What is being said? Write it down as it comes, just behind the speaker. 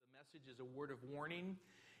message is a word of warning,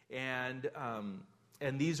 and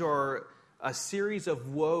these are a series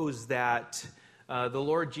of woes that the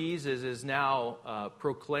Lord Jesus is now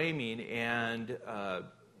proclaiming and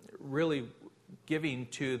really giving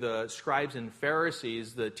to the scribes and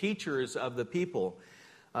Pharisees, the teachers of the people,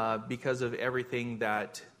 because of everything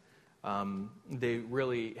that they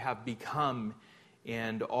really have become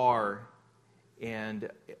and are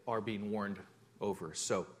being warned over.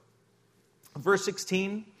 So, verse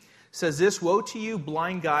 16 says this, "Woe to you,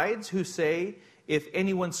 blind guides, who say, if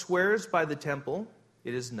anyone swears by the temple,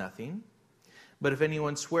 it is nothing. But if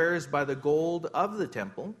anyone swears by the gold of the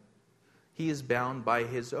temple, he is bound by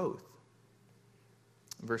his oath."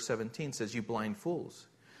 Verse 17 says, "You blind fools,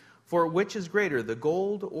 for which is greater, the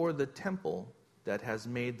gold or the temple that has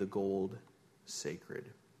made the gold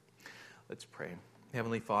sacred?" Let's pray.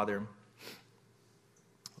 Heavenly Father,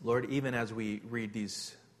 Lord, even as we read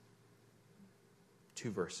these two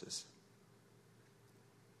verses,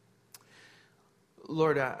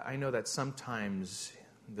 Lord, I know that sometimes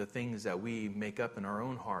the things that we make up in our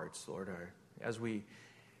own hearts, Lord, are as we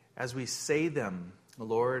say them,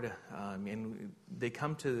 Lord, and they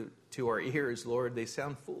come to our ears, Lord, they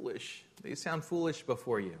sound foolish. They sound foolish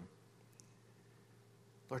before you.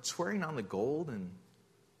 Lord, swearing on the gold and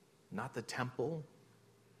not the temple,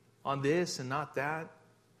 on this and not that.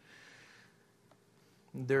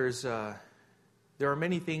 There are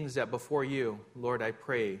many things that before you, Lord, I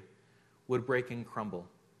pray, would break and crumble,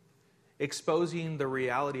 exposing the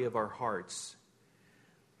reality of our hearts,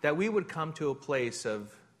 that we would come to a place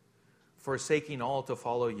of forsaking all to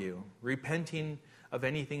follow you, repenting of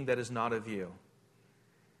anything that is not of you,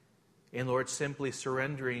 and Lord, simply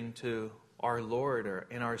surrendering to our Lord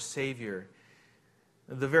and our Savior,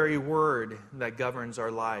 the very word that governs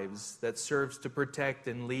our lives, that serves to protect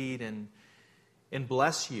and lead and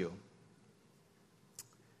bless you.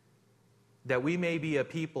 That we may be a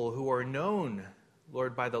people who are known,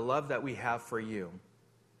 Lord, by the love that we have for you.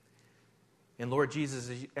 And Lord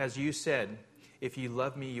Jesus, as you said, if you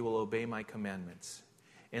love me, you will obey my commandments.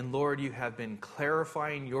 And Lord, you have been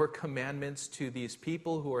clarifying your commandments to these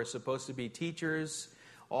people who are supposed to be teachers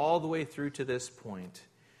all the way through to this point.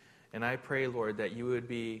 And I pray, Lord, that you would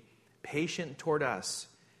be patient toward us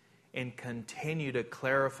and continue to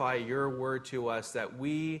clarify your word to us, that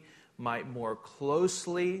we might more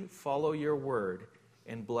closely follow your word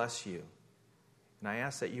and bless you. And I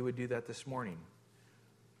ask that you would do that this morning.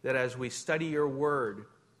 That as we study your word,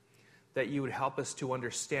 that you would help us to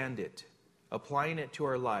understand it, applying it to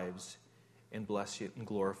our lives, and bless you and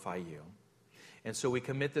glorify you. And so we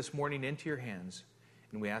commit this morning into your hands,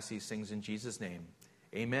 and we ask these things in Jesus' name.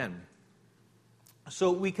 Amen.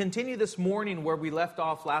 So we continue this morning where we left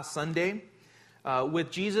off last Sunday, with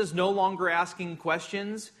Jesus no longer asking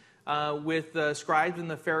questions, with the scribes and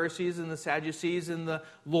the Pharisees and the Sadducees and the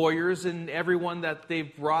lawyers and everyone that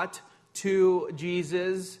they've brought to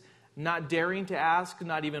Jesus, not daring to ask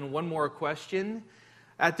not even one more question.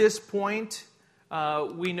 At this point,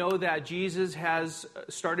 we know that Jesus has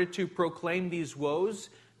started to proclaim these woes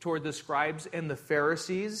toward the scribes and the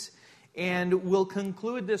Pharisees, and we'll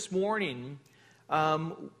conclude this morning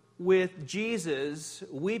with Jesus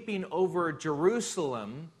weeping over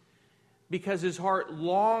Jerusalem because his heart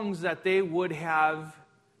longs that they would have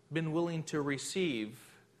been willing to receive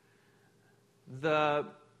the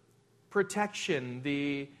protection,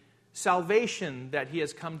 the salvation that he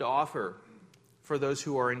has come to offer for those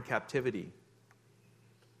who are in captivity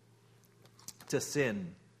to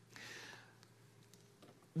sin.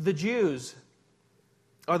 The Jews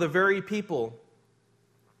are the very people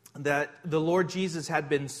that the Lord Jesus had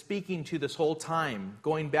been speaking to this whole time,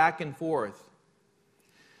 going back and forth.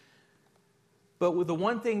 But with the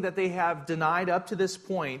one thing that they have denied up to this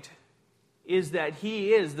point is that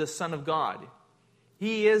he is the Son of God.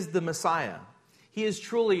 He is the Messiah. He is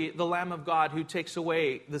truly the Lamb of God who takes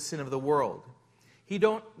away the sin of the world. They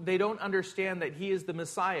don't understand that he is the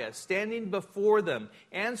Messiah, standing before them,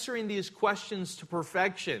 answering these questions to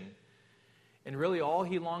perfection. And really all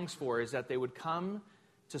he longs for is that they would come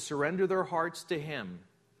to surrender their hearts to him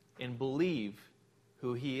and believe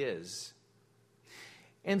who he is.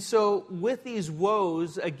 And so with these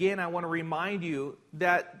woes, again, I want to remind you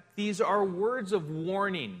that these are words of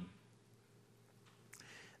warning.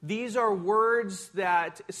 These are words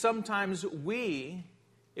that sometimes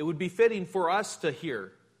it would be fitting for us to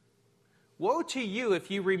hear. Woe to you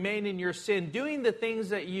if you remain in your sin, doing the things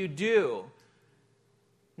that you do,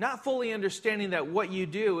 not fully understanding that what you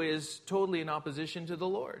do is totally in opposition to the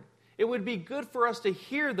Lord. It would be good for us to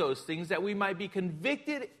hear those things, that we might be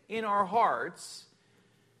convicted in our hearts,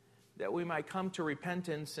 that we might come to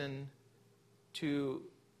repentance and to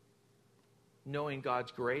knowing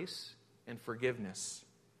God's grace and forgiveness.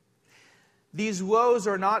 These woes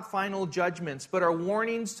are not final judgments, but are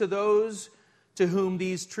warnings to those to whom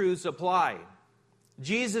these truths apply.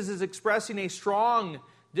 Jesus is expressing a strong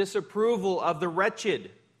disapproval of the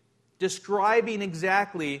wretched, describing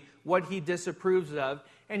exactly what he disapproves of,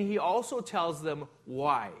 and he also tells them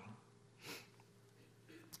why.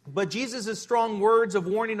 But Jesus' strong words of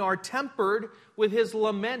warning are tempered with his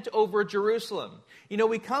lament over Jerusalem. You know,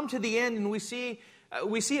 we come to the end and we see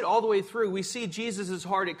it all the way through. We see Jesus'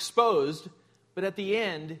 heart exposed, but at the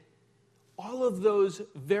end, all of those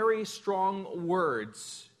very strong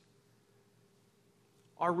words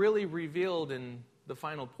are really revealed in the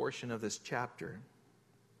final portion of this chapter.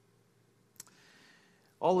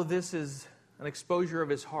 All of this is an exposure of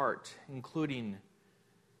his heart, including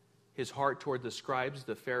his heart toward the scribes,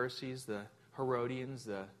 the Pharisees, the Herodians,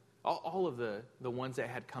 all of the ones that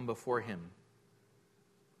had come before him.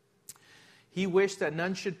 He wished that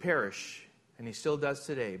none should perish, and he still does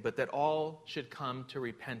today, but that all should come to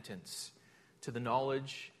repentance, to the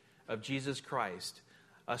knowledge of Jesus Christ,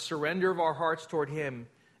 a surrender of our hearts toward him,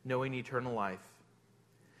 knowing eternal life.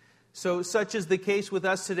 So such is the case with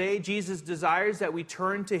us today. Jesus desires that we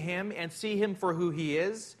turn to him and see him for who he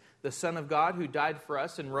is, the Son of God who died for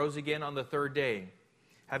us and rose again on the third day,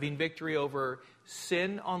 having victory over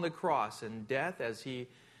sin on the cross and death as he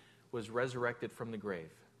was resurrected from the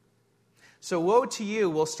grave. So woe to you.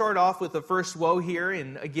 We'll start off with the first woe here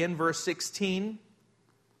in, again, verse 16.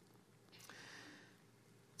 It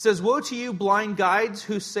says, "Woe to you, blind guides,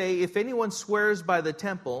 who say, if anyone swears by the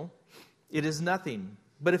temple, it is nothing.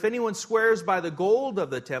 But if anyone swears by the gold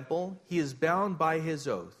of the temple, he is bound by his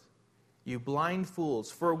oath. You blind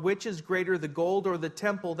fools, for which is greater, the gold or the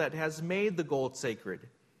temple that has made the gold sacred?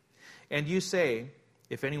 And you say,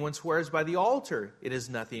 if anyone swears by the altar, it is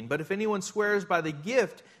nothing. But if anyone swears by the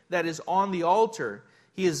gift that is on the altar,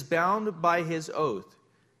 he is bound by his oath.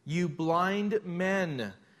 You blind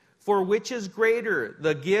men, for which is greater,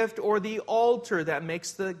 the gift or the altar that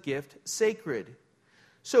makes the gift sacred?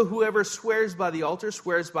 So whoever swears by the altar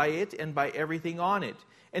swears by it and by everything on it.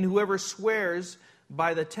 And whoever swears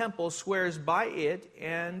by the temple swears by it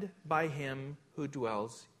and by him who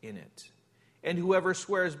dwells in it. And whoever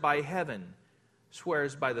swears by heaven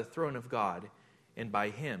swears by the throne of God and by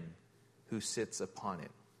him who sits upon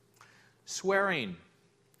it." Swearing.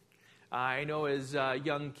 I know as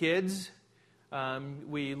young kids,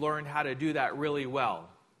 we learned how to do that really well.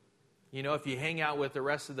 You know, if you hang out with the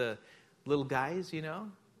rest of the little guys, you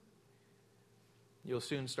know, you'll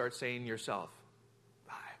soon start saying yourself,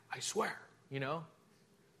 I swear, you know.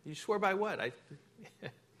 You swear by what?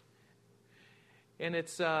 And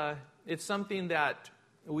it's something that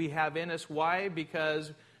we have in us. Why?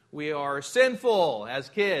 Because we are sinful as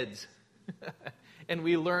kids. And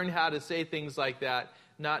we learn how to say things like that,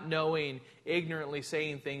 not knowing, ignorantly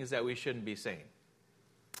saying things that we shouldn't be saying.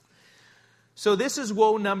 So this is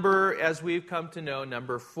woe number, as we've come to know,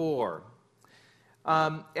 number 4.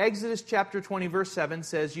 Exodus chapter 20, verse 7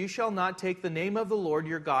 says, "You shall not take the name of the Lord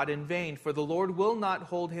your God in vain, for the Lord will not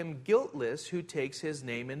hold him guiltless who takes his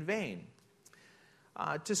name in vain."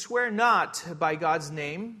 To swear not by God's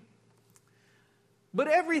name, but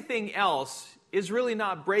everything else is really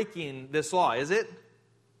not breaking this law, is it?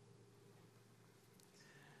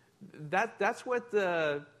 That's what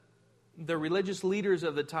the religious leaders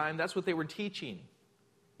of the time, that's what they were teaching.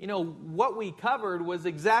 You know, what we covered was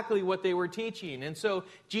exactly what they were teaching. And so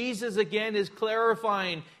Jesus again is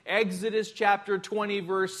clarifying Exodus chapter 20,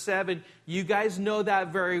 verse 7. You guys know that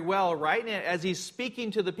very well, right? And as he's speaking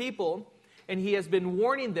to the people, and he has been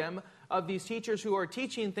warning them of these teachers who are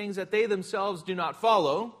teaching things that they themselves do not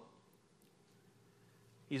follow,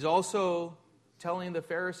 he's also telling the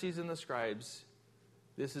Pharisees and the scribes,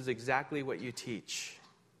 this is exactly what you teach.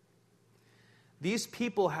 These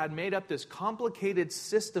people had made up this complicated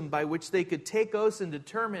system by which they could take oaths and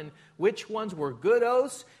determine which ones were good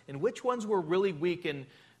oaths and which ones were really weak and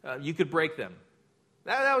you could break them.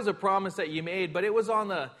 That was a promise that you made, but it was on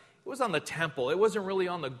the temple. It wasn't really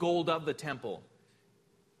on the gold of the temple.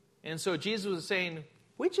 And so Jesus was saying,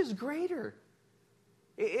 which is greater?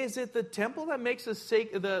 Is it the temple that makes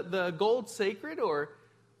the gold sacred or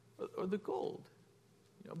the gold?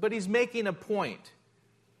 But he's making a point.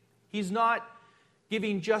 He's not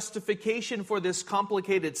giving justification for this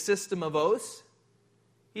complicated system of oaths.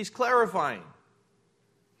 He's clarifying.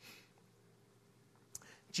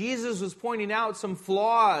 Jesus was pointing out some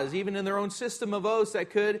flaws, even in their own system of oaths, that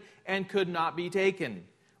could and could not be taken.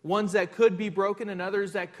 Ones that could be broken and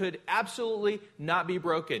others that could absolutely not be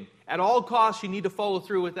broken. At all costs, you need to follow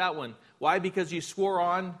through with that one. Why? Because you swore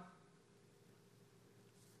on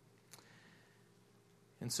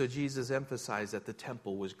And so Jesus emphasized that the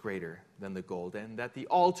temple was greater than the gold, and that the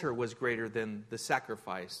altar was greater than the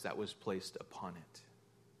sacrifice that was placed upon it.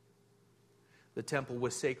 The temple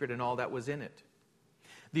was sacred in all that was in it.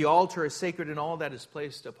 The altar is sacred in all that is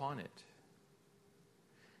placed upon it.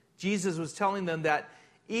 Jesus was telling them that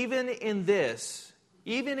even in this,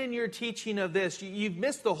 even in your teaching of this, you've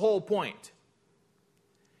missed the whole point.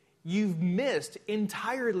 You've missed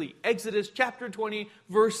entirely Exodus chapter 20,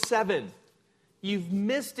 verse 7. You've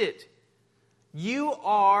missed it. You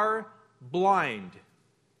are blind.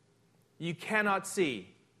 You cannot see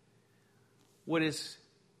what is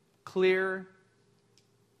clear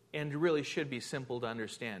and really should be simple to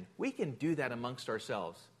understand. We can do that amongst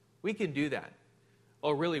ourselves. We can do that.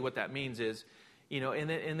 Oh, really what that means is, and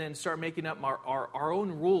then start making up our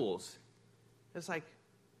own rules. It's like,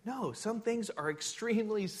 no, some things are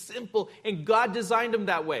extremely simple, and God designed them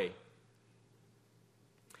that way.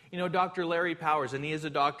 Dr. Larry Powers, and he is a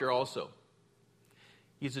doctor also.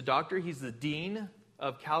 He's a doctor. He's the dean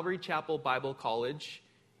of Calvary Chapel Bible College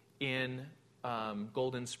in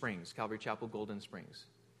Golden Springs, Calvary Chapel, Golden Springs.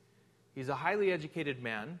 He's a highly educated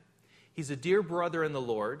man. He's a dear brother in the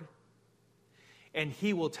Lord. And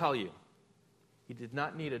he will tell you, he did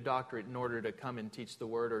not need a doctorate in order to come and teach the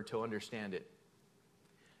Word or to understand it.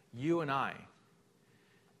 You and I,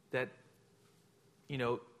 that,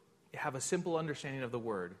 have a simple understanding of the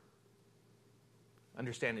Word,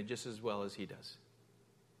 understand it just as well as he does.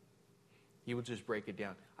 He will just break it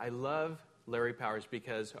down. I love Larry Powers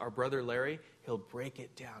because our brother Larry, he'll break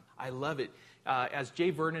it down. I love it. As J.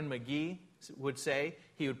 Vernon McGee would say,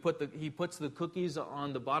 he puts the cookies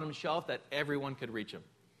on the bottom shelf that everyone could reach them.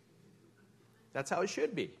 That's how it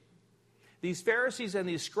should be. These Pharisees and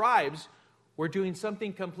these scribes were doing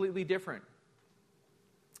something completely different.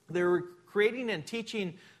 They were creating and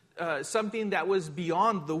teaching something that was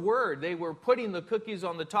beyond the Word. They were putting the cookies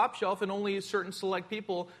on the top shelf, and only certain select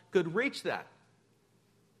people could reach that.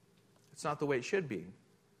 It's not the way it should be.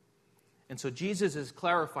 And so Jesus is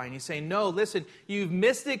clarifying. He's saying, no, listen, you've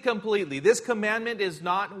missed it completely. This commandment is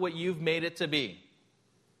not what you've made it to be.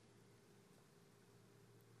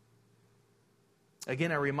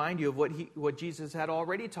 Again, I remind you of what Jesus had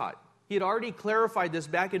already taught. He had already clarified this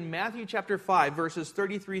back in Matthew chapter 5, verses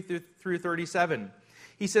 33 through 37.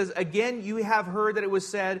 He says, again, you have heard that it was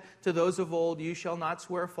said to those of old, you shall not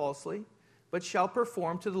swear falsely, but shall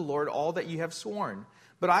perform to the Lord all that you have sworn.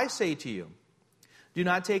 But I say to you, do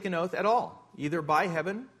not take an oath at all, either by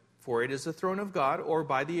heaven, for it is the throne of God, or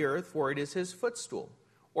by the earth, for it is his footstool,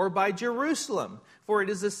 or by Jerusalem, for it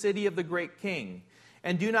is the city of the great king.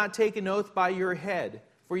 And do not take an oath by your head,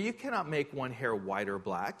 for you cannot make one hair white or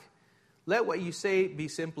black. Let what you say be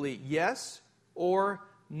simply yes or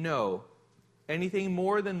no. Anything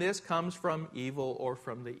more than this comes from evil or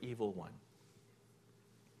from the evil one.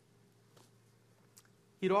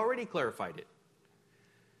 He'd already clarified it.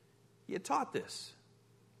 He had taught this.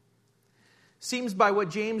 Seems by what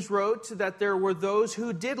James wrote that there were those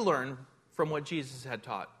who did learn from what Jesus had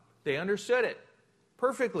taught. They understood it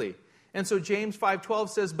perfectly. And so James 5:12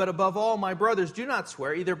 says, but above all, my brothers, do not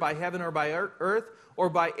swear either by heaven or by earth or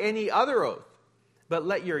by any other oath. But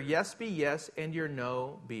let your yes be yes and your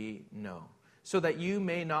no be no, so that you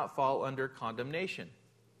may not fall under condemnation.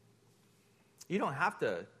 You don't have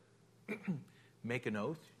to make an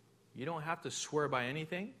oath. You don't have to swear by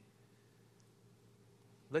anything.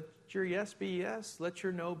 Let your yes be yes. Let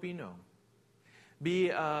your no be no. Be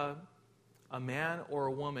a man or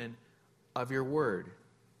a woman of your word.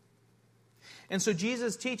 And so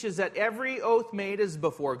Jesus teaches that every oath made is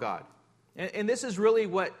before God. And this is really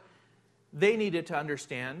what they needed to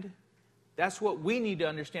understand. That's what we need to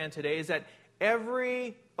understand today, is that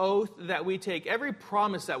every oath that we take, every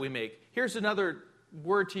promise that we make, here's another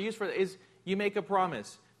word to use for that, is you make a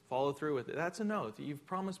promise. Follow through with it. That's an oath. You've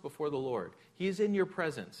promised before the Lord. He is in your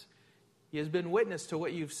presence. He has been witness to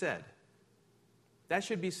what you've said. That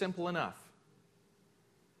should be simple enough.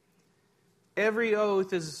 Every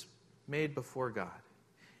oath is made before God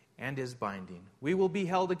and is binding. We will be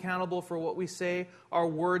held accountable for what we say. Our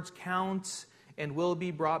words count and will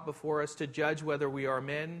be brought before us to judge whether we are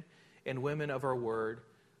men and women of our word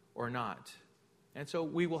or not. And so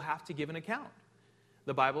we will have to give an account.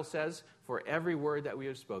 The Bible says, for every word that we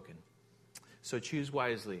have spoken. So choose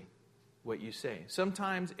wisely what you say.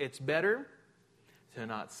 Sometimes it's better to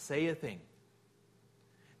not say a thing,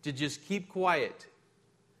 to just keep quiet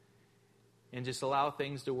and just allow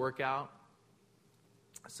things to work out.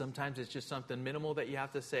 Sometimes it's just something minimal that you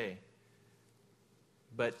have to say.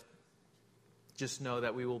 But just know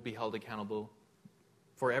that we will be held accountable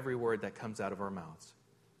for every word that comes out of our mouths.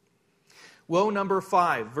 Woe number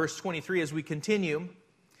 5, verse 23, as we continue.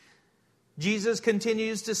 Jesus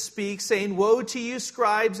continues to speak, saying, "Woe to you,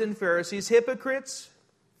 scribes and Pharisees, hypocrites!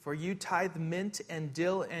 For you tithe mint and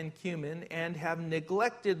dill and cumin, and have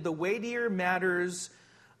neglected the weightier matters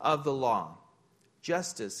of the law,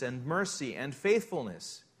 justice and mercy and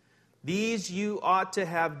faithfulness. These you ought to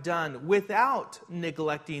have done without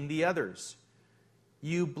neglecting the others.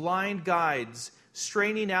 You blind guides,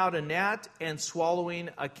 straining out a gnat and swallowing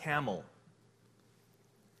a camel."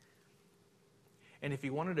 And if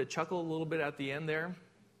you wanted to chuckle a little bit at the end there,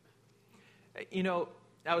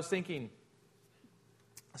 I was thinking,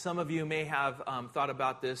 some of you may have thought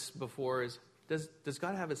about this before, does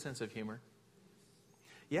God have a sense of humor?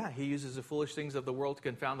 Yeah, he uses the foolish things of the world to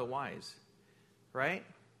confound the wise, right?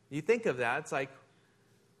 You think of that, it's like,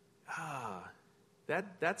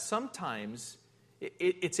 that sometimes,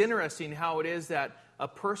 it's interesting how it is that a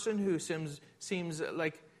person who seems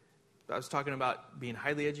like, I was talking about being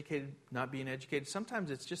highly educated, not being educated.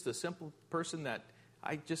 Sometimes it's just a simple person that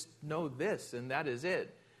I just know this and that is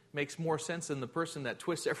it. Makes more sense than the person that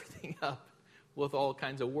twists everything up with all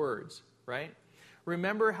kinds of words, right?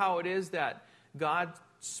 Remember how it is that God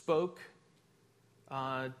spoke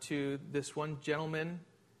to this one gentleman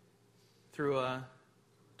through a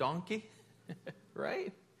donkey,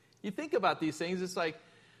 right? You think about these things, it's like,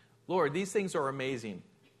 Lord, these things are amazing,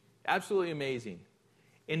 absolutely amazing.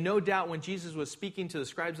 And no doubt when Jesus was speaking to the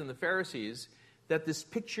scribes and the Pharisees, that this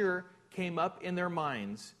picture came up in their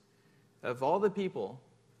minds of all the people.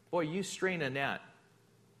 Boy, you strain a gnat,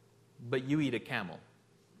 but you eat a camel.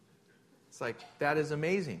 It's like, that is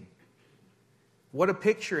amazing. What a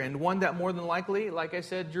picture, and one that more than likely, like I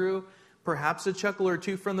said, drew perhaps a chuckle or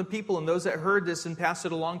two from the people and those that heard this and passed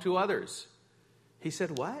it along to others. He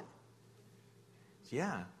said, what?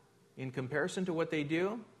 Yeah, in comparison to what they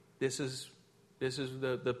do, this is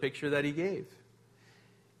the picture that he gave.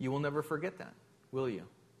 You will never forget that, will you?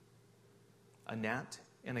 A gnat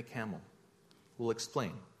and a camel. We'll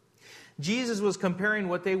explain. Jesus was comparing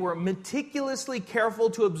what they were meticulously careful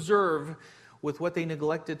to observe with what they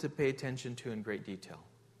neglected to pay attention to in great detail.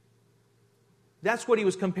 That's what he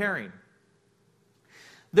was comparing.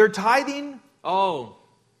 Their tithing,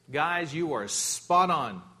 guys, you are spot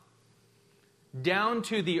on. Down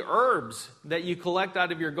to the herbs that you collect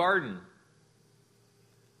out of your garden.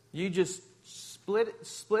 You just split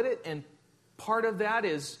it, and part of that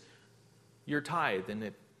is your tithe, and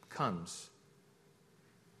it comes.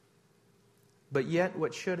 But yet,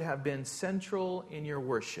 what should have been central in your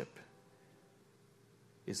worship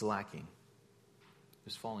is lacking,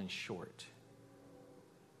 is falling short.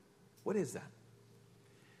 What is that?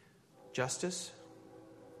 Justice,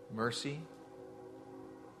 mercy,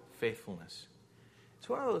 faithfulness. It's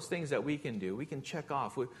one of those things that we can do. We can check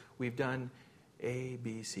off. We've done A,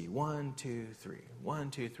 B, C. 1, 2, 3. 1,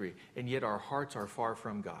 2, 3. And yet our hearts are far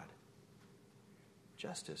from God.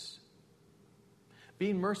 Justice.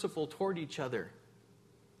 Being merciful toward each other.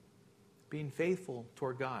 Being faithful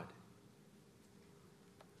toward God.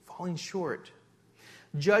 Falling short.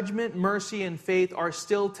 Judgment, mercy, and faith are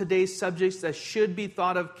still today's subjects that should be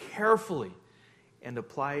thought of carefully and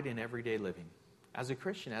applied in everyday living. As a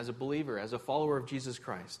Christian, as a believer, as a follower of Jesus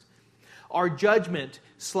Christ. Our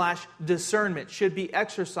judgment/discernment should be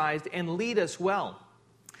exercised and lead us well.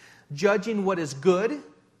 Judging what is good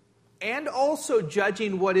and also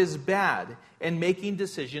judging what is bad and making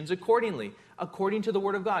decisions accordingly, according to the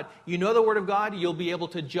Word of God. You know the Word of God, you'll be able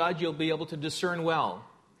to judge, you'll be able to discern well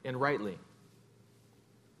and rightly.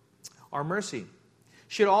 Our mercy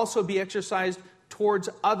should also be exercised towards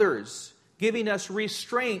others, giving us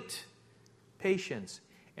restraint, patience,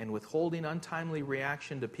 and withholding untimely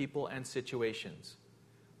reaction to people and situations.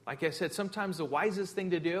 Like I said, sometimes the wisest thing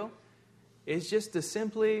to do is just to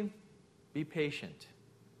simply be patient.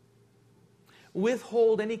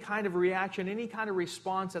 Withhold any kind of reaction, any kind of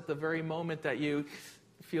response at the very moment that you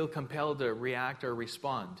feel compelled to react or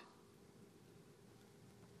respond.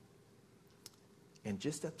 And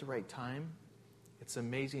just at the right time, it's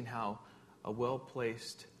amazing how a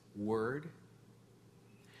well-placed word,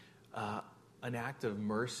 an act of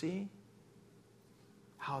mercy,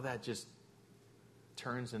 how that just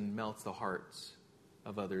turns and melts the hearts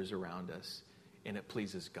of others around us, and it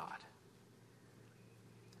pleases God.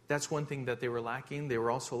 That's one thing that they were lacking. They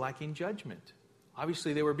were also lacking judgment.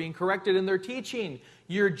 Obviously, they were being corrected in their teaching.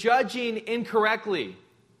 You're judging incorrectly.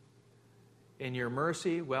 In your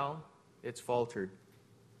mercy, well, it's faltered.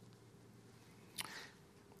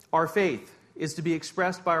 Our faith is to be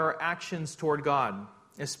expressed by our actions toward God,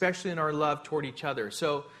 especially in our love toward each other.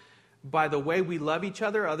 So, by the way we love each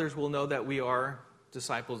other, others will know that we are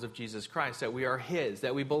disciples of Jesus Christ, that we are His,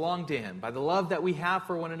 that we belong to Him. By the love that we have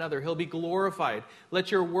for one another, He'll be glorified.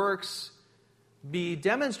 Let your works be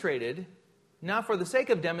demonstrated, not for the sake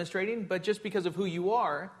of demonstrating, but just because of who you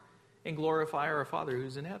are, and glorify our Father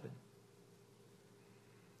who's in heaven.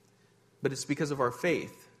 But it's because of our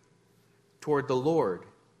faith toward the Lord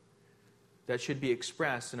that should be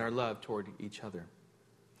expressed in our love toward each other.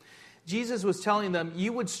 Jesus was telling them,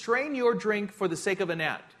 you would strain your drink for the sake of a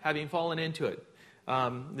gnat, having fallen into it.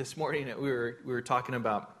 This morning we were talking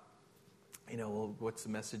about, well, what's the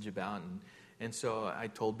message about? And so I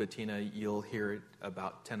told Bettina, you'll hear it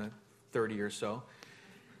about 10:30 or so.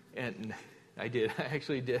 And I did. I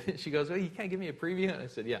actually did. She goes, you can't give me a preview? And I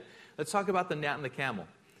said, yeah. Let's talk about the gnat and the camel,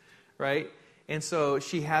 right? And so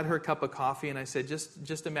she had her cup of coffee, and I said,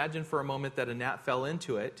 just imagine for a moment that a gnat fell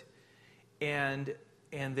into it. And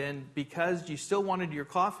then because you still wanted your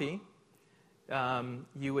coffee,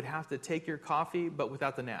 you would have to take your coffee, but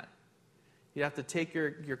without the gnat. You'd have to take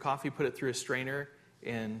your coffee, put it through a strainer,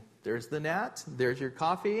 and there's the gnat, there's your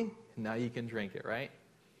coffee, and now you can drink it, right?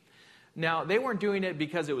 Now, they weren't doing it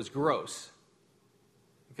because it was gross.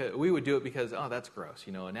 We would do it because, that's gross.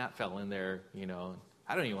 A gnat fell in there,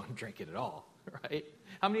 I don't even want to drink it at all, right?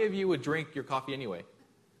 How many of you would drink your coffee anyway?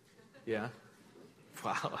 Yeah?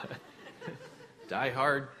 Wow. Die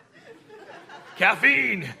hard.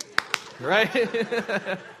 Caffeine! Right?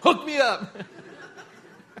 Hook me up!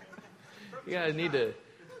 Yeah, I need to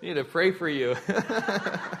pray for you.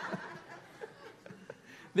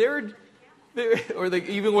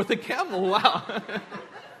 Even with the camel, wow. That's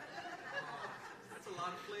a lot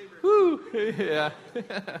of flavor. Whew, yeah.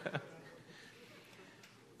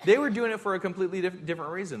 They were doing it for a completely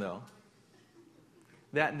different reason, though.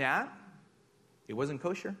 That gnat, it wasn't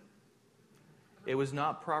kosher. It was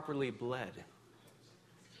not properly bled.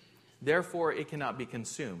 Therefore, it cannot be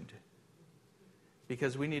consumed.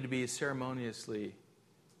 Because we need to be ceremoniously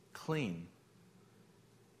clean.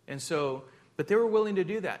 And so, but they were willing to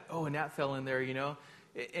do that. Oh, a gnat fell in there,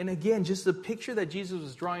 And again, just the picture that Jesus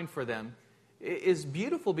was drawing for them is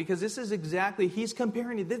beautiful because this is exactly, he's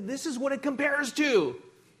comparing it. This is what it compares to.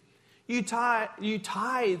 You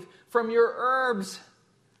tithe from your herbs,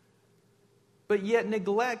 but yet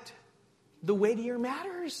neglect the weightier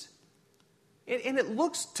matters. And it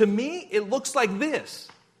looks, to me, it looks like this.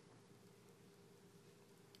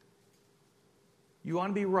 You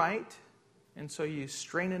want to be right, and so you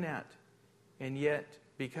strain a gnat. And yet,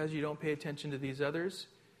 because you don't pay attention to these others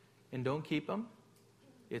and don't keep them,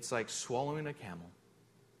 it's like swallowing a camel.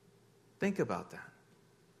 Think about that.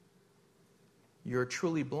 You're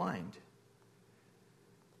truly blind.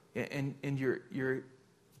 And you're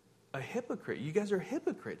a hypocrite. You guys are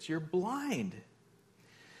hypocrites. You're blind.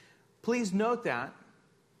 Please note that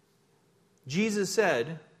Jesus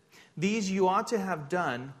said, these you ought to have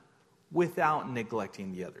done without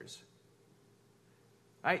neglecting the others.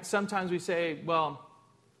 Right? Sometimes we say, well,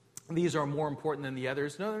 these are more important than the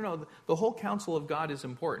others. No. The whole counsel of God is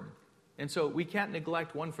important. And so we can't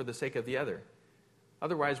neglect one for the sake of the other.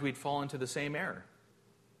 Otherwise, we'd fall into the same error.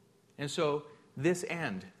 And so this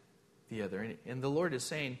and the other. And the Lord is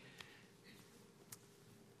saying,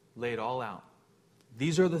 lay it all out.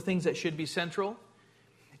 These are the things that should be central.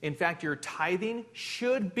 In fact, your tithing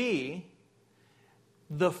should be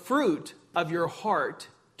the fruit of your heart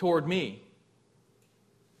toward me.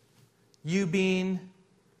 You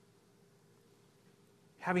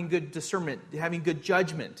having good discernment, having good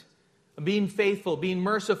judgment, being faithful, being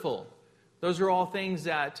merciful. Those are all things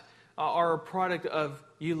that are a product of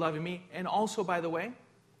you loving me. And also, by the way,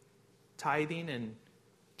 tithing and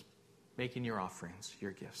making your offerings,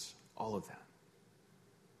 your gifts, all of that.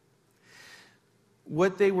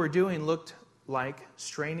 What they were doing looked like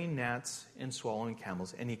straining gnats and swallowing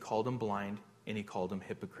camels, and he called them blind, and he called them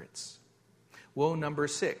hypocrites. Woe, number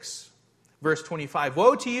 6. Verse 25,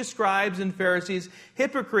 woe to you, scribes and Pharisees,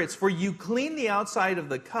 hypocrites, for you clean the outside of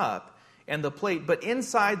the cup and the plate, but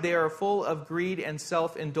inside they are full of greed and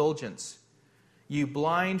self-indulgence. You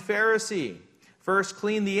blind Pharisee, first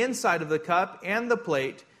clean the inside of the cup and the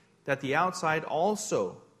plate, that the outside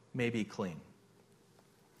also may be clean.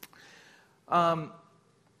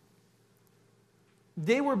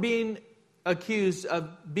 They were being accused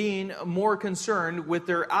of being more concerned with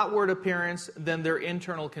their outward appearance than their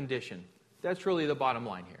internal condition. That's really the bottom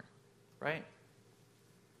line here, right?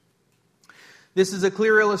 This is a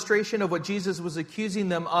clear illustration of what Jesus was accusing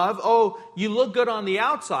them of. Oh, you look good on the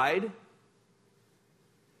outside,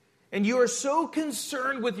 and you are so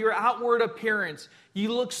concerned with your outward appearance.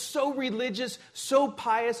 You look so religious, so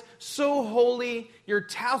pious, so holy. Your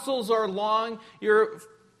tassels are long. Your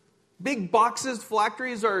big boxes,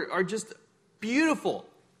 phylacteries are just beautiful.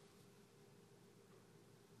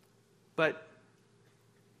 But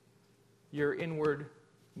your inward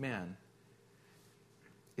man,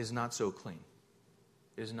 is not so clean,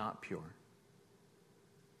 is not pure.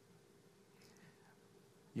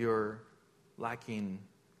 You're lacking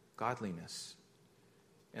godliness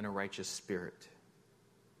and a righteous spirit.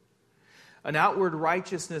 An outward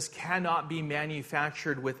righteousness cannot be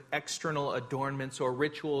manufactured with external adornments or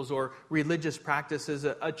rituals or religious practices.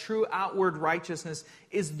 A true outward righteousness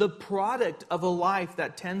is the product of a life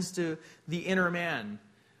that tends to the inner man,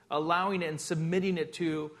 allowing it and submitting it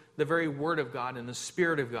to the very Word of God and the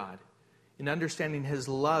Spirit of God, and understanding His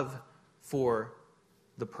love for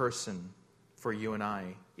the person, for you and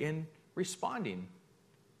I, in responding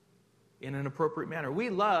in an appropriate manner. We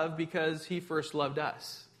love because He first loved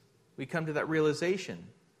us. We come to that realization.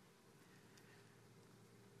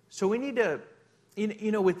 So we need to,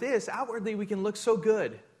 with this, outwardly we can look so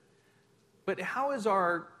good. But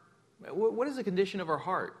what is the condition of our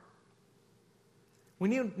heart? We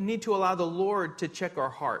need to allow the Lord to check our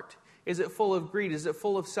heart. Is it full of greed? Is it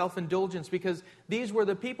full of self-indulgence? Because these were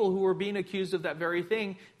the people who were being accused of that very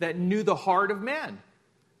thing, that knew the heart of man.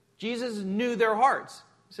 Jesus knew their hearts.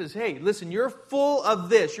 He says, hey, listen, you're full of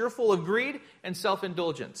this. You're full of greed and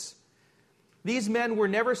self-indulgence. These men were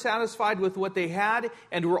never satisfied with what they had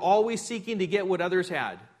and were always seeking to get what others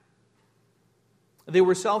had. They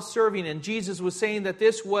were self-serving, and Jesus was saying that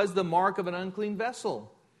this was the mark of an unclean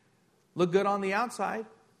vessel. Look good on the outside,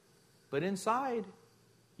 but inside,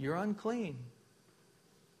 you're unclean.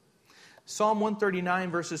 Psalm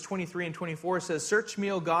 139, verses 23 and 24 says, "Search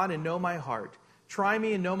me, O God, and know my heart. Try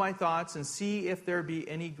me and know my thoughts, and see if there be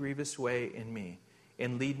any grievous way in me,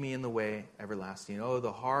 and lead me in the way everlasting." Oh,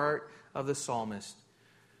 the heart of the psalmist,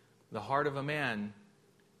 the heart of a man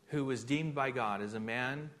who was deemed by God as a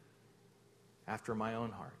man after my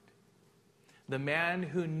own heart. The man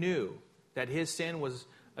who knew that his sin was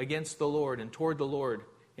against the Lord and toward the Lord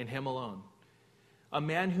in Him alone. A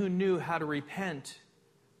man who knew how to repent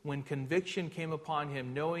when conviction came upon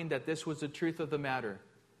him, knowing that this was the truth of the matter.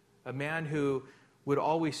 A man who would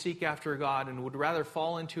always seek after God and would rather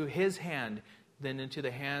fall into His hand than into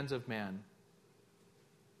the hands of man.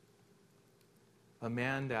 A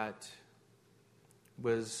man that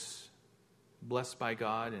was blessed by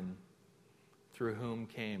God and through whom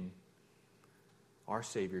came our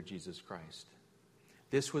Savior, Jesus Christ.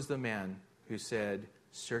 This was the man who said,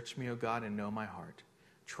 "Search me, O God, and know my heart.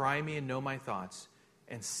 Try me and know my thoughts,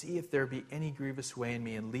 and see if there be any grievous way in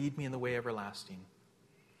me, and lead me in the way everlasting."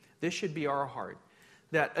 This should be our heart.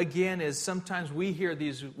 That, again, is sometimes we hear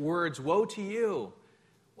these words, "Woe to you,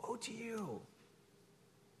 woe to you."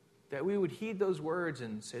 That we would heed those words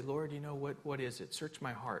and say, "Lord, what is it? Search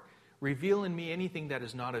my heart. Reveal in me anything that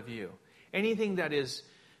is not of you. Anything that is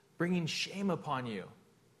bringing shame upon you.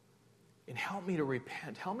 And help me to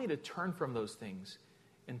repent. Help me to turn from those things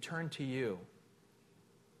and turn to you.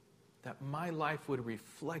 That my life would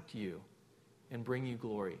reflect you and bring you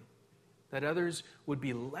glory. That others would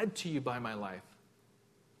be led to you by my life,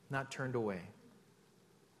 not turned away."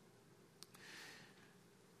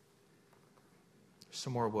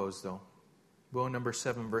 Some more woes, though. Woe number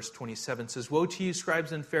 7, verse 27 says, "Woe to you,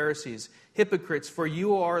 scribes and Pharisees, hypocrites, for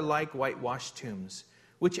you are like whitewashed tombs,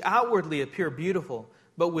 which outwardly appear beautiful,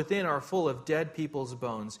 but within are full of dead people's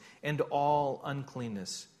bones and all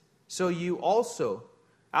uncleanness. So you also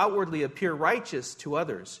outwardly appear righteous to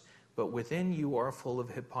others, but within you are full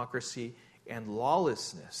of hypocrisy and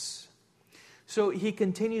lawlessness." So he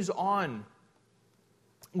continues on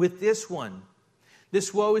with this one.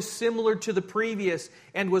 This woe is similar to the previous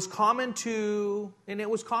and it was common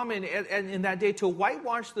in that day to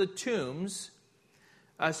whitewash the tombs,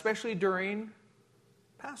 especially during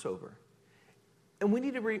Passover. And we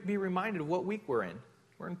need to be reminded of what week we're in.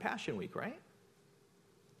 We're in Passion Week, right?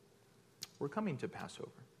 We're coming to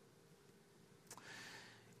Passover.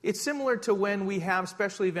 It's similar to when we have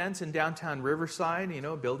special events in downtown Riverside.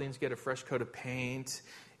 Buildings get a fresh coat of paint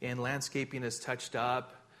and landscaping is touched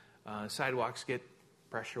up. Sidewalks get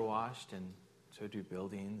pressure washed, and so do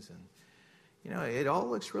buildings. And, it all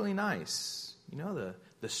looks really nice. The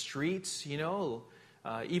streets,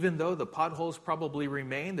 even though the potholes probably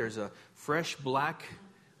remain, there's a fresh black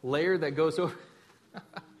layer that goes over.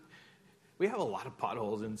 We have a lot of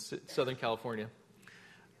potholes in Southern California.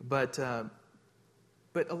 But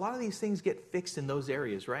a lot of these things get fixed in those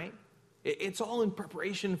areas, right? It's all in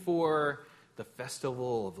preparation for the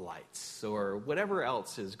Festival of Lights or whatever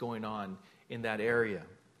else is going on in that area.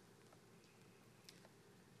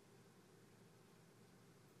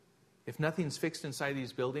 If nothing's fixed inside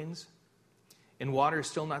these buildings, and water is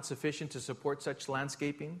still not sufficient to support such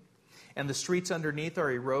landscaping, and the streets underneath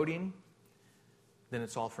are eroding, then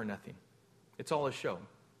it's all for nothing. It's all a show.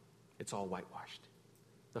 It's all whitewashed.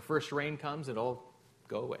 The first rain comes, it all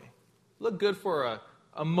go away. Look good for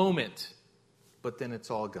a moment, but then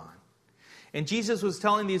it's all gone. And Jesus was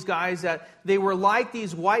telling these guys that they were like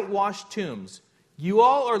these whitewashed tombs. You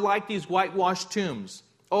all are like these whitewashed tombs.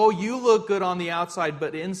 Oh, you look good on the outside,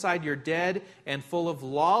 but inside you're dead and full of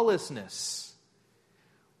lawlessness.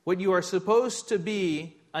 What you are supposed to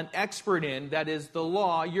be an expert in, that is the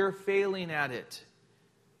law, you're failing at it.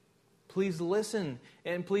 Please listen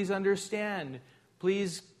and please understand.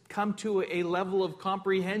 Please come to a level of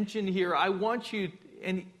comprehension here. I want you,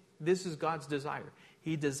 and this is God's desire.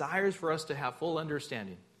 He desires for us to have full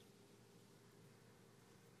understanding.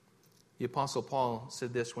 The Apostle Paul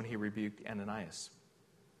said this when he rebuked Ananias.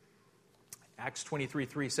 Acts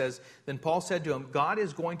 23:3 says, Then Paul said to him, God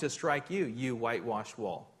is going to strike you, you whitewashed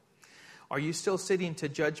wall. Are you still sitting to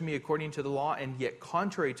judge me according to the law, and yet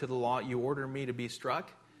contrary to the law you order me to be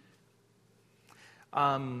struck?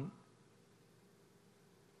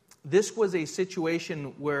 This was a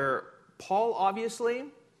situation where Paul obviously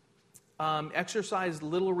exercised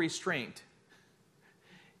little restraint.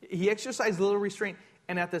 He exercised little restraint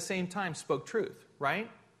and at the same time spoke truth, right?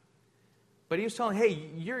 But he was telling, hey,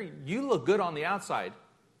 you look good on the outside,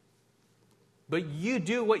 but you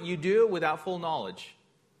do what you do without full knowledge.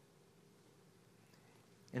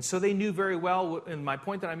 And so they knew very well, and my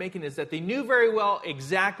point that I'm making is that they knew very well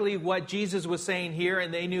exactly what Jesus was saying here,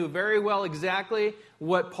 and they knew very well exactly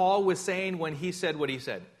what Paul was saying when he said what he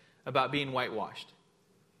said about being whitewashed.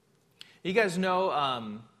 You guys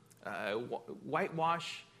know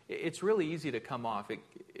whitewash, it's really easy to come off.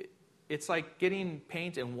 It's like getting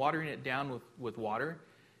paint and watering it down with water.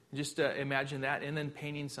 Just imagine that, and then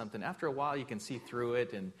painting something. After a while, you can see through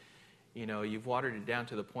it, and you've watered it down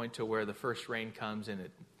to the point to where the first rain comes and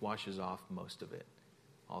it washes off most of it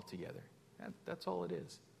altogether. That's all it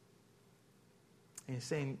is. And he's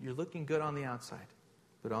saying, you're looking good on the outside,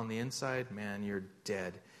 but on the inside, man, you're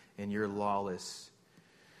dead and you're lawless.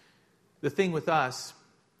 The thing with us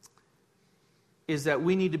is that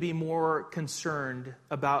we need to be more concerned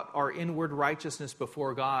about our inward righteousness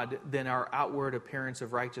before God than our outward appearance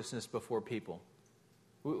of righteousness before people.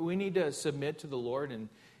 We need to submit to the Lord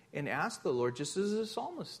and ask the Lord, just as the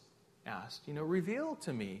psalmist asked, reveal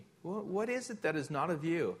to me, what is it that is not of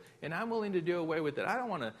you? And I'm willing to do away with it. I don't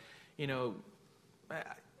want to,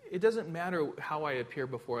 it doesn't matter how I appear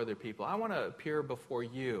before other people. I want to appear before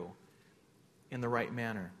you in the right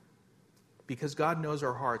manner. Because God knows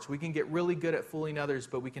our hearts. We can get really good at fooling others,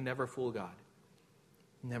 but we can never fool God.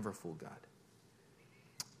 Never fool God.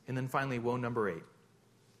 And then finally, woe number 8.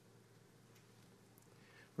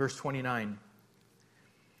 Verse 29.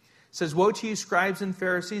 Says, Woe to you, scribes and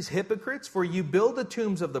Pharisees, hypocrites, for you build the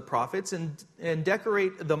tombs of the prophets and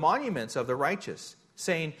decorate the monuments of the righteous,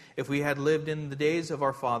 saying, If we had lived in the days of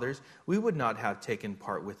our fathers, we would not have taken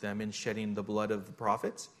part with them in shedding the blood of the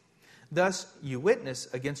prophets. Thus you witness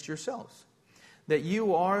against yourselves, that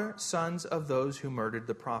you are sons of those who murdered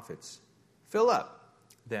the prophets. Fill up,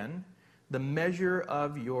 then, the measure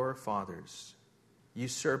of your fathers. You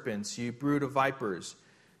serpents, you brood of vipers,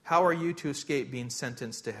 how are you to escape being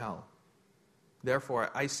sentenced to hell? Therefore,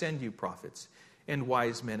 I send you prophets and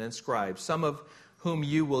wise men and scribes, some of whom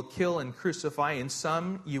you will kill and crucify, and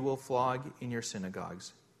some you will flog in your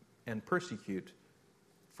synagogues and persecute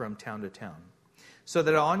from town to town, so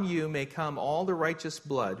that on you may come all the righteous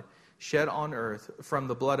blood shed on earth, from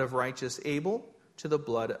the blood of righteous Abel to the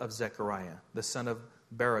blood of Zechariah, the son of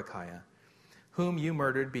Berechiah, whom you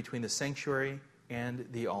murdered between the sanctuary and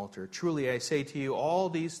the altar. Truly I say to you, all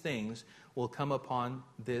these things will come upon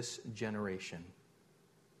this generation.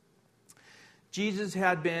 Jesus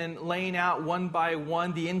had been laying out one by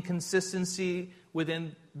one the inconsistency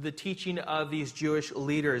within the teaching of these Jewish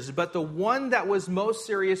leaders. But the one that was most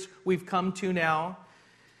serious we've come to now,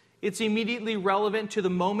 it's immediately relevant to the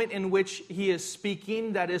moment in which he is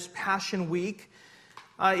speaking, that is Passion Week.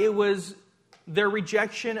 It was their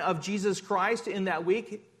rejection of Jesus Christ in that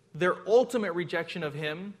week, their ultimate rejection of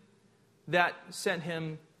him, that sent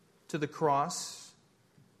him to the cross.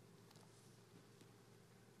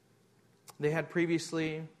 They had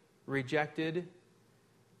previously rejected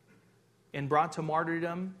and brought to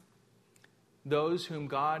martyrdom those whom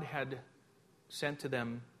God had sent to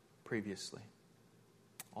them previously.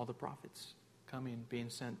 All the prophets coming, being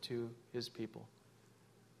sent to his people.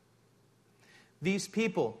 These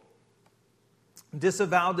people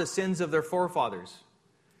disavowed the sins of their forefathers,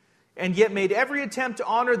 and yet made every attempt to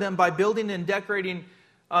honor them by building and decorating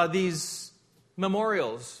these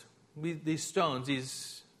memorials, these stones,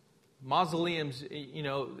 these mausoleums.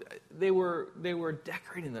 They were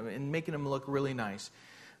decorating them and making them look really nice.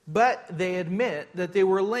 But they admit that they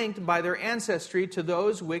were linked by their ancestry to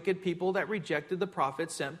those wicked people that rejected the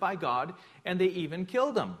prophets sent by God, and they even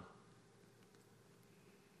killed them.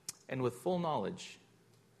 And with full knowledge,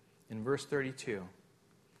 in verse 32,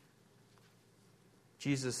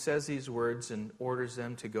 Jesus says these words and orders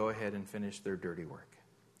them to go ahead and finish their dirty work.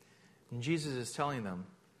 And Jesus is telling them,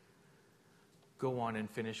 go on and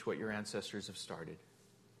finish what your ancestors have started.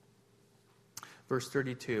 Verse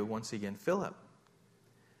 32, once again, fill up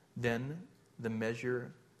then the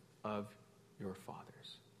measure of your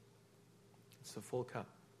fathers. It's the full cup.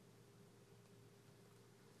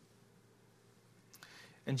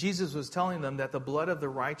 And Jesus was telling them that the blood of the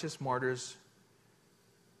righteous martyrs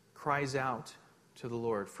cries out to the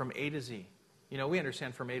Lord from A to Z. You know, we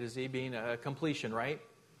understand from A to Z being a completion, right?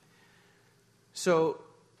 So,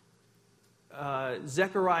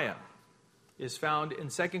 Zechariah is found in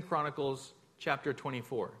 2 Chronicles chapter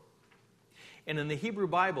 24. And in the Hebrew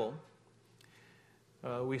Bible,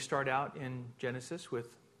 we start out in Genesis with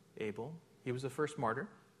Abel. He was the first martyr.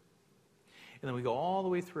 And then we go all the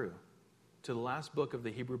way through to the last book of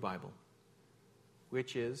the Hebrew Bible,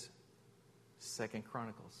 which is 2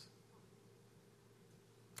 Chronicles.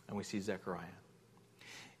 And we see Zechariah.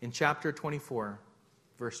 In chapter 24,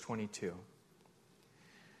 verse 22.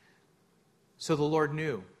 So the Lord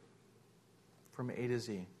knew from A to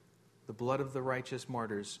Z, the blood of the righteous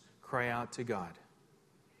martyrs cry out to God.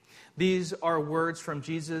 These are words from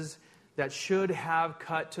Jesus that should have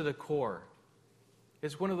cut to the core.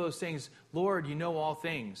 It's one of those things, Lord, you know all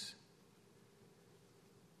things.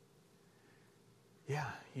 Yeah,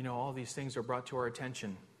 you know, all these things are brought to our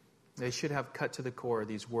attention. They should have cut to the core,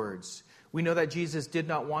 these words. We know that Jesus did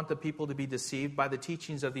not want the people to be deceived by the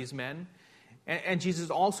teachings of these men. And Jesus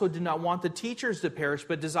also did not want the teachers to perish,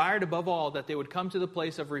 but desired above all that they would come to the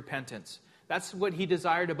place of repentance. That's what he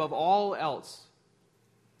desired above all else.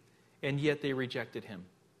 And yet they rejected him.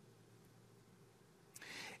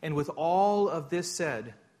 And with all of this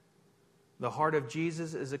said, the heart of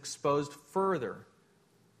Jesus is exposed further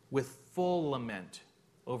with full lament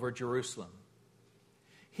over Jerusalem.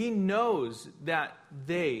 He knows that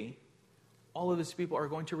all of his people, are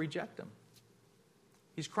going to reject him.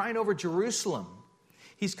 He's crying over Jerusalem.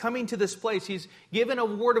 He's coming to this place. He's given a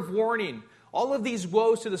word of warning. All of these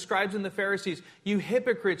woes to the scribes and the Pharisees. You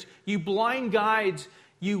hypocrites, you blind guides,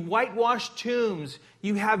 you whitewashed tombs.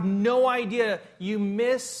 You have no idea. You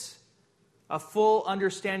miss a full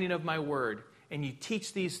understanding of my word. And you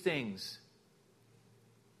teach these things.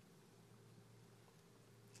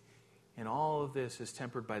 And all of this is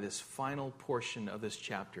tempered by this final portion of this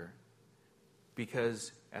chapter.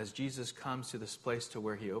 Because as Jesus comes to this place to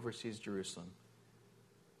where he oversees Jerusalem,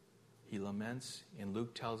 he laments, and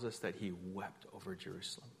Luke tells us that he wept over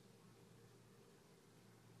Jerusalem.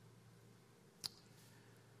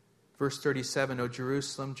 Verse 37, O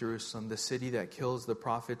Jerusalem, Jerusalem, the city that kills the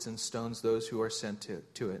prophets and stones those who are sent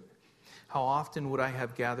to it. How often would I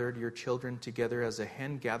have gathered your children together as a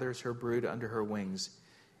hen gathers her brood under her wings,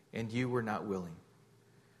 and you were not willing.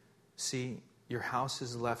 See, your house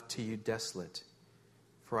is left to you desolate.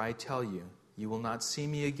 For I tell you, you will not see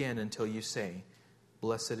me again until you say,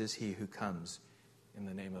 Blessed is he who comes in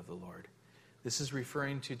the name of the Lord. This is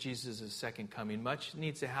referring to Jesus' second coming. Much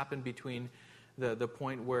needs to happen between the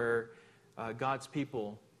point where God's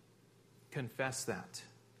people confess that.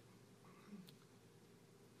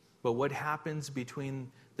 But what happens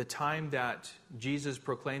between the time that Jesus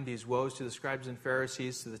proclaimed these woes to the scribes and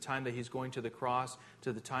Pharisees, to the time that he's going to the cross,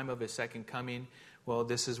 to the time of his second coming, well,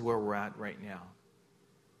 this is where we're at right now.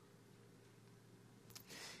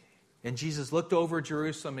 And Jesus looked over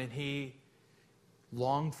Jerusalem and he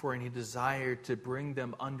longed for and he desired to bring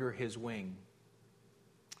them under his wing,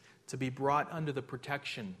 to be brought under the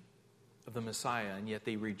protection of the Messiah, and yet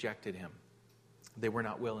they rejected him. They were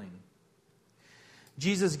not willing.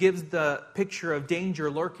 Jesus gives the picture of danger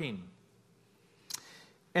lurking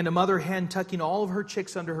and a mother hen tucking all of her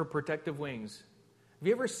chicks under her protective wings. Have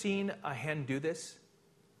you ever seen a hen do this?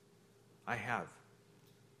 I have.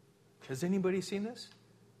 Has anybody seen this?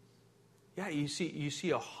 Yeah, you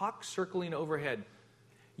see a hawk circling overhead.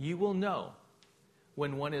 You will know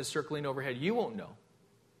when one is circling overhead. You won't know.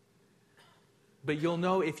 But you'll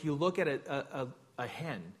know if you look at a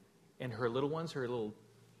hen and her little ones, her little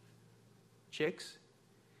chicks,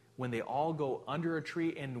 when they all go under a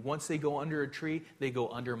tree, and once they go under a tree, they go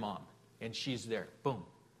under mom. And she's there. Boom.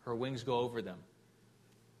 Her wings go over them.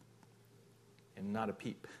 And not a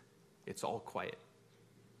peep. It's all quiet.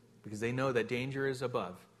 Because they know that danger is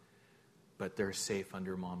above, but they're safe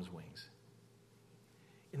under mom's wings.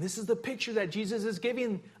 And this is the picture that Jesus is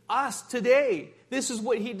giving us today. This is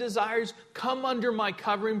what he desires. Come under my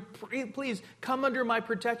covering. Please, come under my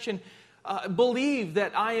protection. Believe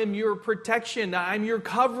that I am your protection. I'm your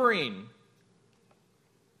covering.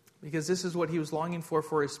 Because this is what he was longing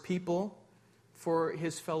for his people, for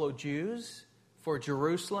his fellow Jews, for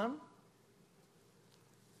Jerusalem.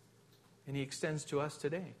 And he extends to us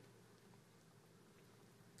today.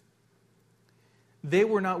 They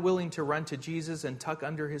were not willing to run to Jesus and tuck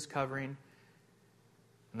under his covering,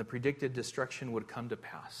 and the predicted destruction would come to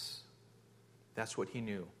pass. That's what he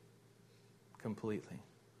knew completely.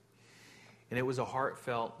 And it was a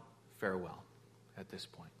heartfelt farewell at this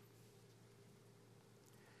point.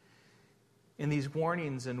 In these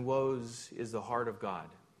warnings and woes is the heart of God.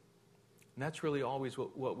 And that's really always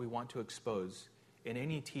what we want to expose in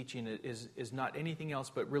any teaching is not anything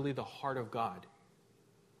else but really the heart of God.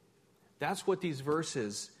 That's what these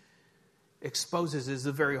verses exposes, is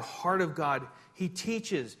the very heart of God. He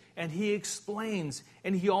teaches and he explains,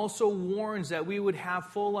 and he also warns that we would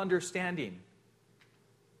have full understanding.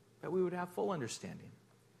 That we would have full understanding.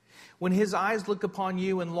 When his eyes look upon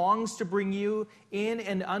you and longs to bring you in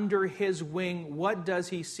and under his wing, what does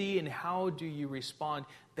he see and how do you respond?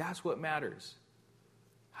 That's what matters.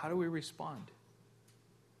 How do we respond?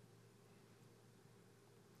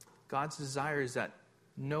 God's desire is that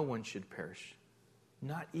no one should perish,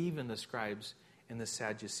 not even the scribes and the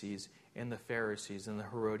Sadducees and the Pharisees and the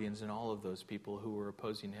Herodians and all of those people who were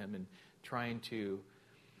opposing him and trying to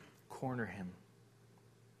corner him.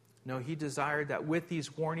 No, he desired that with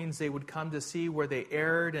these warnings they would come to see where they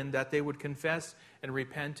erred and that they would confess and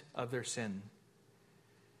repent of their sin. And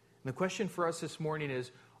the question for us this morning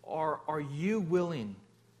is, are you willing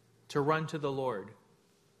to run to the Lord?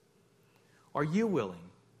 Are you willing?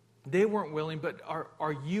 They weren't willing, but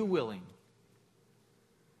are you willing?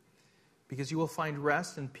 Because you will find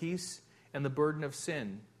rest and peace and the burden of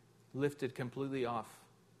sin lifted completely off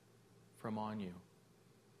from on you.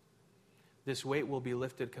 This weight will be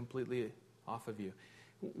lifted completely off of you.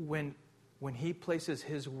 When he places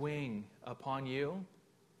his wing upon you,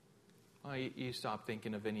 you stop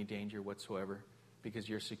thinking of any danger whatsoever because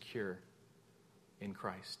you're secure in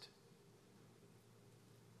Christ.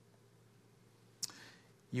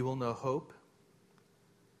 You will know hope.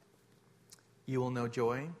 You will know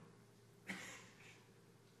joy.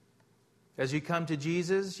 As you come to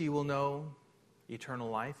Jesus, you will know eternal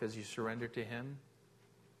life as you surrender to him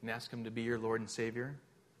and ask him to be your Lord and Savior.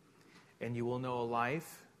 And you will know a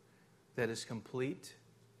life that is complete,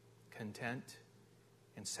 content,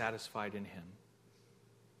 and satisfied in him.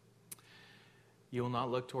 You will not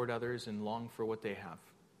look toward others and long for what they have.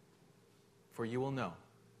 For you will know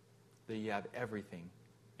that you have everything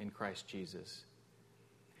in Christ Jesus.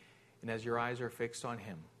 And as your eyes are fixed on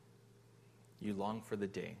him, you long for the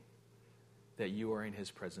day that you are in his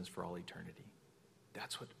presence for all eternity.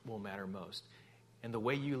 That's what will matter most. And the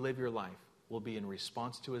way you live your life will be in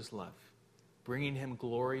response to his love, bringing him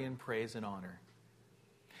glory and praise and honor.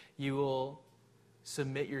 You will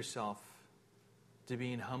submit yourself to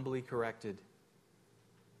being humbly corrected,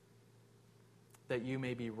 that you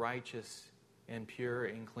may be righteous and pure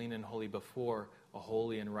and clean and holy before a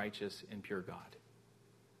holy and righteous and pure God.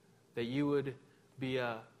 That you would be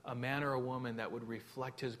a man or a woman that would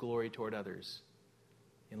reflect his glory toward others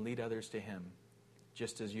and lead others to him,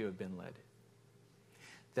 just as you have been led.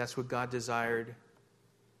 That's what God desired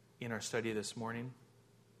in our study this morning,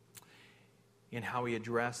 in how he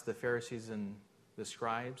addressed the Pharisees and the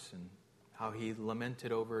scribes and how he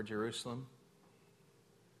lamented over Jerusalem.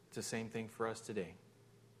 It's the same thing for us today.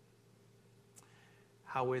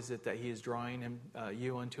 How is it that he is drawing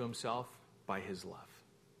you unto himself? By his love.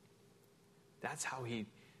 That's how he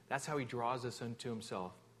draws us unto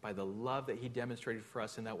himself, by the love that he demonstrated for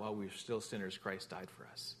us, and that while we were still sinners, Christ died for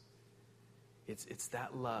us. It's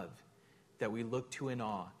that love that we look to in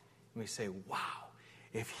awe, and we say, wow,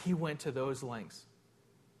 if he went to those lengths,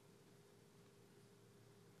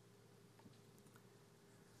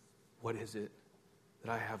 what is it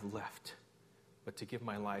that I have left but to give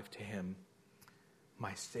my life to him,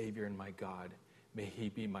 my Savior and my God? May he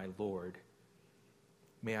be my Lord.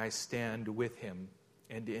 May I stand with him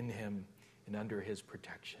and in him and under his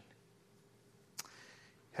protection.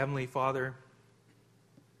 Heavenly Father,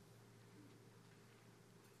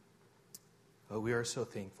 we are so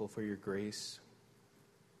thankful for your grace.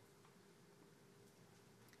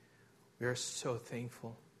 We are so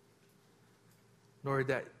thankful, Lord,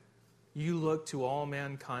 that you look to all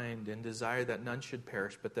mankind and desire that none should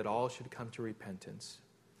perish, but that all should come to repentance.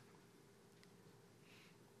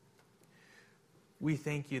 We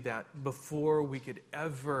thank you that before we could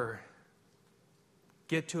ever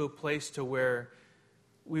get to a place to where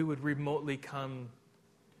we would remotely come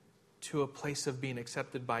to a place of being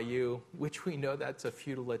accepted by you, which we know that's a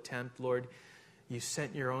futile attempt. Lord, you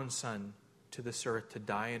sent your own Son to this earth to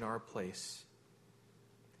die in our place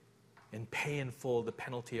and pay in full the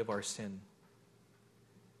penalty of our sin.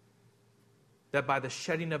 That by the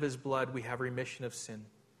shedding of his blood, we have remission of sin.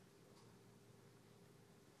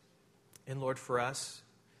 And Lord, for us,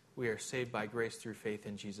 we are saved by grace through faith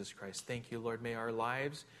in Jesus Christ. Thank you, Lord. May our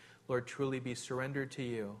lives, Lord, truly be surrendered to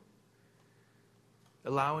you,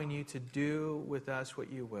 allowing you to do with us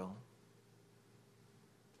what you will,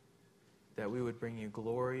 that we would bring you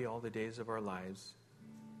glory all the days of our lives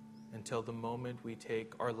until the moment we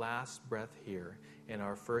take our last breath here and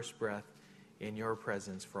our first breath in your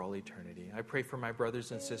presence for all eternity. I pray for my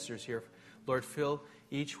brothers and sisters here. Lord, fill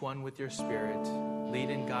each one with your Spirit. Lead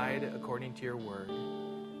and guide according to your word.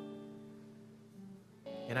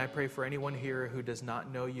 And I pray for anyone here who does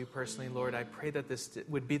not know you personally, Lord. I pray that this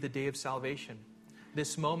would be the day of salvation.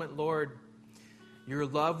 This moment, Lord, your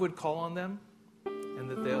love would call on them, and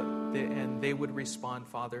that they would respond,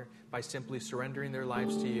 Father, by simply surrendering their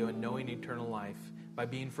lives to you and knowing eternal life, by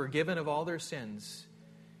being forgiven of all their sins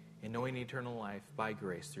and knowing eternal life by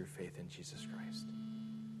grace through faith in Jesus Christ.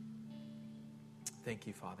 Thank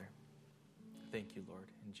you, Father. Thank you, Lord,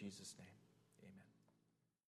 in Jesus' name.